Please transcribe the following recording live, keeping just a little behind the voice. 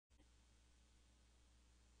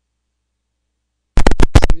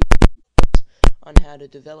on how to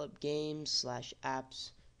develop games /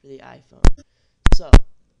 apps for the iPhone. So,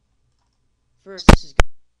 first,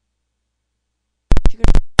 what you're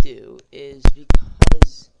going to do is,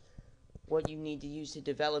 because what you need to use to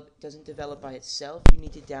develop doesn't develop by itself, you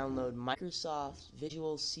need to download Microsoft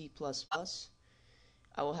Visual C++.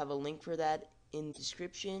 I will have a link for that in the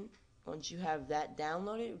description. Once you have that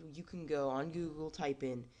downloaded, you can go on Google, type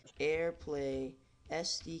in Airplay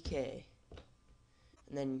SDK,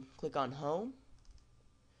 and then click on Home.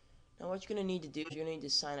 Now what you're going to need to do is you're going to need to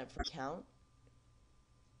sign up for an account.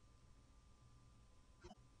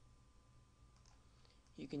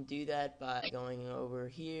 You can do that by going over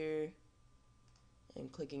here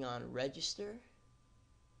and clicking on Register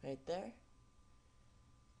right there.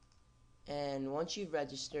 And once you've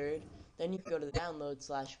registered, then you can go to the download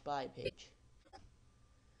 / buy page.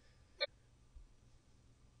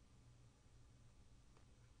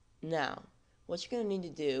 Now, what you're going to need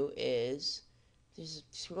to do is,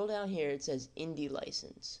 scroll down here, it says Indie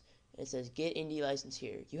License. And it says Get Indie License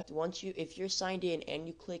here. You have to, if you're signed in and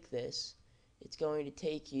you click this, it's going to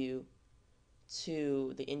take you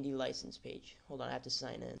to the Indie License page. Hold on, I have to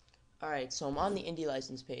sign in. Alright, so I'm on the Indie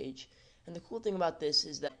License page. And the cool thing about this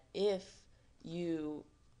is that if you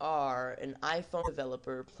are an iPhone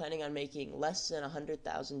developer planning on making less than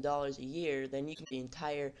 $100,000 a year, then you can get the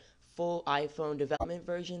entire full iPhone development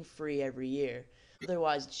version free every year.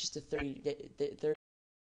 Otherwise, it's just a 30-day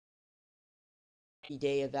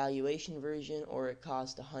evaluation version, or it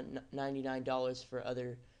costs $99 for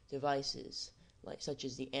other devices, such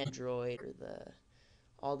as the Android or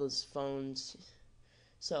all those phones.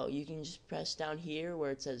 So you can just press down here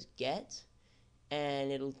where it says Get,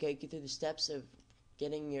 and it'll get you through the steps of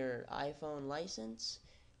getting your iPhone license.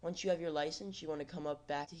 Once you have your license, you want to come up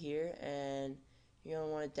back to here, and you're going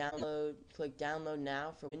to want to click Download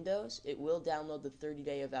Now for Windows. It will download the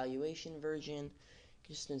 30-day evaluation version.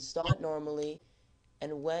 Just install it normally,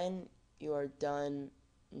 and when you are done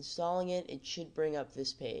installing it, it should bring up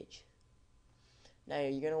this page. Now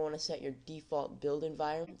you're going to want to set your default build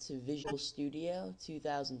environment to Visual Studio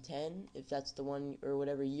 2010, if that's the one, or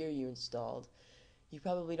whatever year you installed. You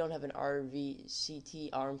probably don't have an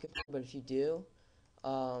RVCT ARM computer, but if you do,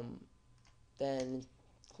 then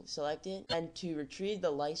select it. And to retrieve the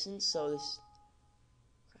license, so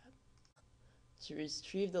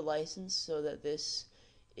that this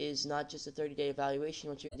is not just a 30-day evaluation,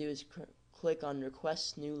 what you do is click on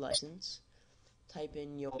Request New License, type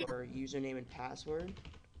in your username and password,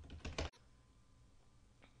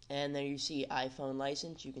 and there you see iPhone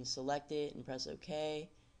license. You can select it and press OK.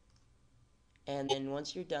 And then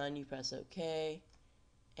once you're done, you press OK,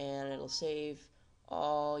 and it'll save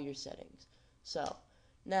all your settings. So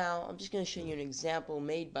now I'm just going to show you an example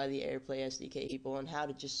made by the Airplay SDK people on how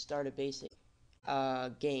to just start a basic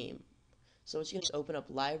game. So what you're going to open up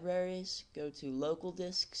Libraries, go to Local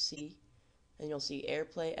Disk C, and you'll see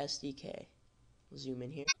Airplay SDK. We'll zoom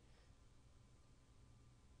in here.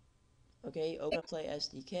 Okay, open up Play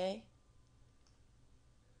SDK.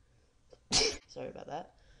 Sorry about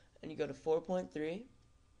that. And you go to 4.3,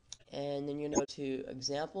 and then you're going to go to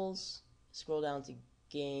Examples, scroll down to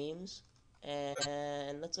Games,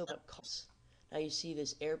 and let's open up Cards. Now you see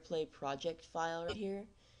this Airplay project file right here.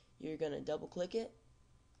 You're going to double click it,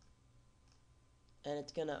 and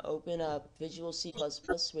it's going to open up Visual C++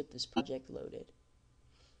 with this project loaded.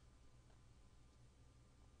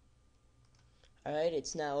 Alright,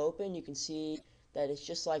 it's now open. You can see that it's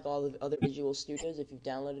just like all the other Visual Studios. If you've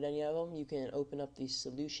downloaded any of them, you can open up the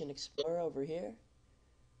Solution Explorer over here.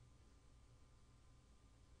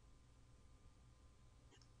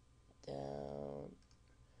 Down.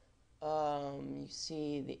 You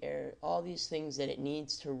see all these things that it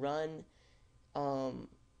needs to run.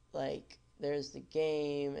 Like there's the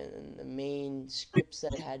game and the main scripts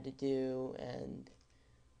that it had to do, and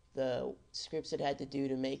the scripts it had to do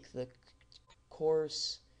to make the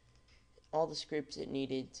course, all the scripts it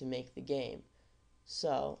needed to make the game.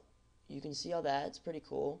 So you can see all that. It's pretty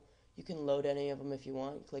cool. You can load any of them if you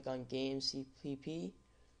want. Click on Game CPP,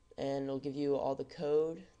 and it'll give you all the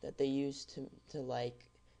code that they use to like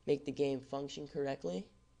make the game function correctly.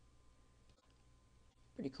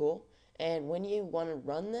 Pretty cool. And when you want to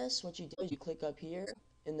run this, what you do is you click up here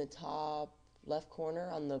in the top left corner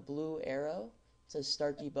on the blue arrow. It says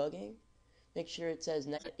Start Debugging. Make sure it says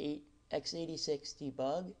x86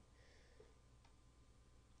 debug,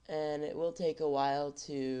 and it will take a while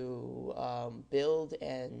to build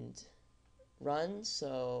and run,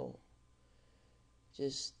 so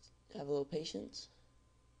just have a little patience.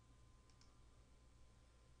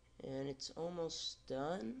 And it's almost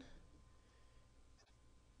done.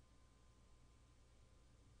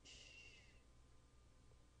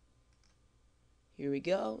 Here we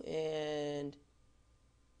go, and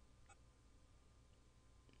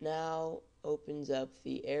now opens up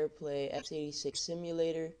the Airplay x86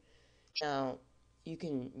 simulator. Now, you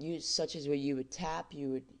can use such as where you would tap, you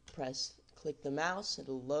would click the mouse,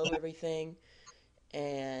 it'll load everything,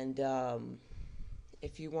 and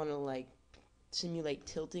if you want to like simulate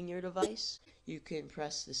tilting your device, you can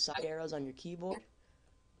press the side arrows on your keyboard,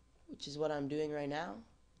 which is what I'm doing right now,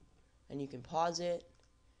 and you can pause it,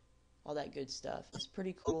 all that good stuff. It's a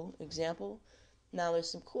pretty cool example. Now,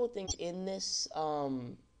 there's some cool things in this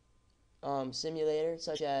simulator,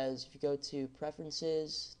 such as if you go to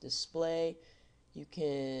Preferences, Display, you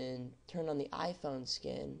can turn on the iPhone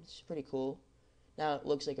skin. It's pretty cool. Now it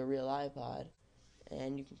looks like a real iPod,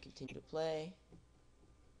 and you can continue to play.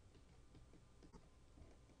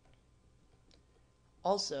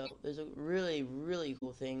 Also, there's a really, really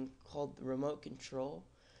cool thing called the remote control.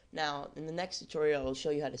 Now, in the next tutorial, I'll show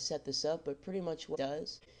you how to set this up, but pretty much what it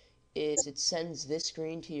does is it sends this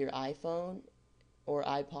screen to your iPhone or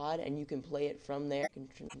iPod, and you can play it from there. You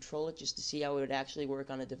can control it just to see how it would actually work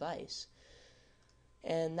on a device.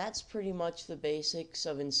 And that's pretty much the basics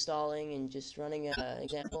of installing and just running an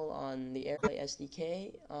example on the Airplay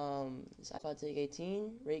SDK. This iPod Take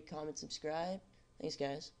 18. Rate, comment, subscribe. Thanks,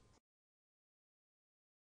 guys.